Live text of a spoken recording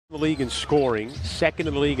The league in scoring, second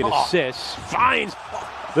in the league in assists. Finds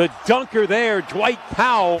the dunker there, Dwight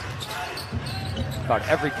Powell. About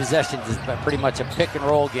every possession is pretty much a pick and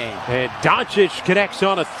roll game. And Doncic connects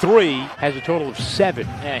on a three, has a total of 7.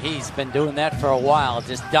 Yeah, he's been doing that for a while,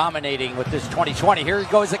 just dominating with this 2020. Here he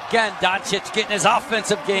goes again. Doncic getting his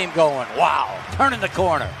offensive game going. Wow, turning the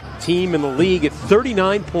corner. Team in the league at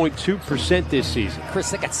 39.2% this season.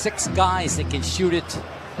 Chris, they got 6 guys that can shoot it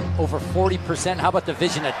over 40%. How about the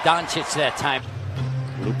vision of Doncic that time?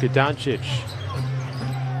 Luka Doncic.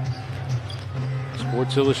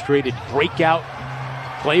 Sports Illustrated breakout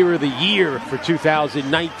player of the year for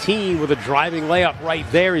 2019 with a driving layup right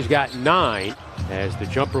there. He's got 9 as the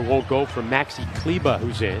jumper won't go for Maxi Kleber,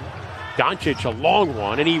 who's in. Doncic a long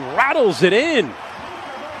one, and he rattles it in.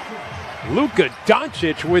 Luka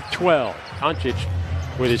Doncic with 12. Doncic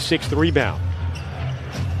with his 6th rebound.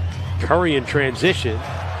 Curry in transition,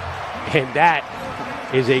 and that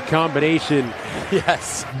is a combination.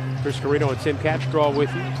 Yes. Chris Carino and Tim Catchstraw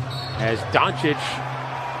with you as Doncic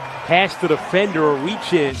past the defender, a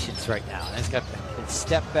reach in. Right now, he's got the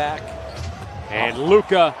step back. And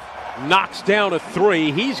Luka knocks down a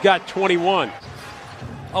 3. He's got 21.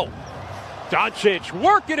 Oh. Doncic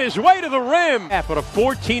working his way to the rim. But a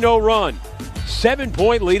 14-0 run.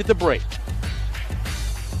 7-point lead at the break.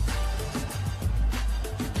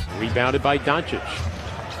 Rebounded by Doncic.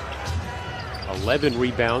 11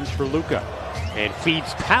 rebounds for Luka. And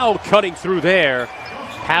feeds Powell cutting through there.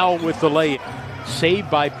 Powell with the layup. Saved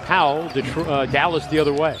by Powell, Dallas the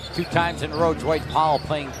other way. 2 times in a row, Dwight Powell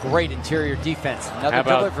playing great interior defense. Another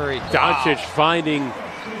delivery. Doncic finding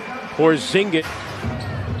Porzingis.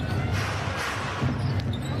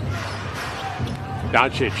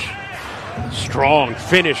 Doncic, strong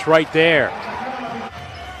finish right there.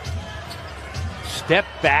 Step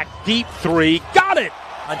back, deep 3, got it!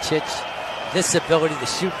 Doncic, this ability to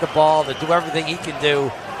shoot the ball, to do everything he can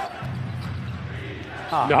do.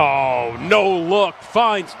 No look,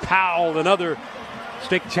 finds Powell, another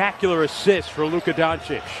spectacular assist for Luka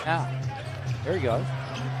Doncic. Yeah, there he goes.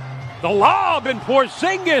 The lob, and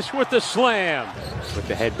Porzingis with the slam. With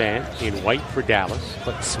the headband in white for Dallas.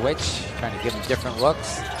 Quick switch, trying to give him different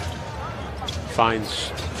looks. Finds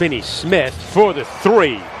Finney Smith for the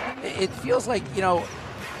 3. It feels like, he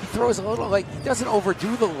throws a little, like he doesn't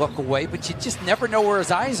overdo the look away, but you just never know where his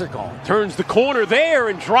eyes are going. Turns the corner there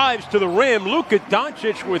and drives to the rim. Luka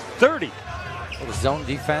Doncic with 30. A little zone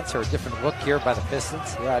defense or a different look here by the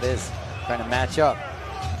Pistons. Yeah, it is. Trying to match up.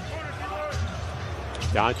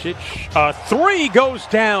 Doncic, a 3 goes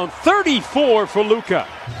down, 34 for Luka.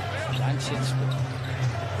 Doncic.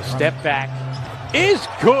 The step back is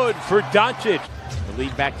good for Doncic. The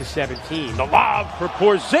lead back to 17. The lob for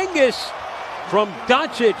Porzingis from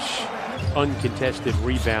Doncic. Uncontested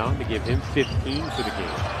rebound to give him 15 for the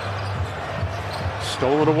game.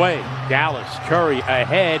 Stolen away. Dallas, Curry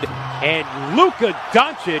ahead, and Luka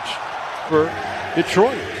Doncic for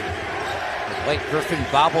Detroit. Blake Griffin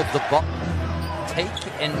bobbled the ball. Take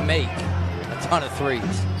and make a ton of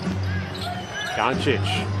 3s. Doncic.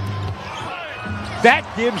 That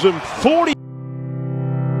gives him 40.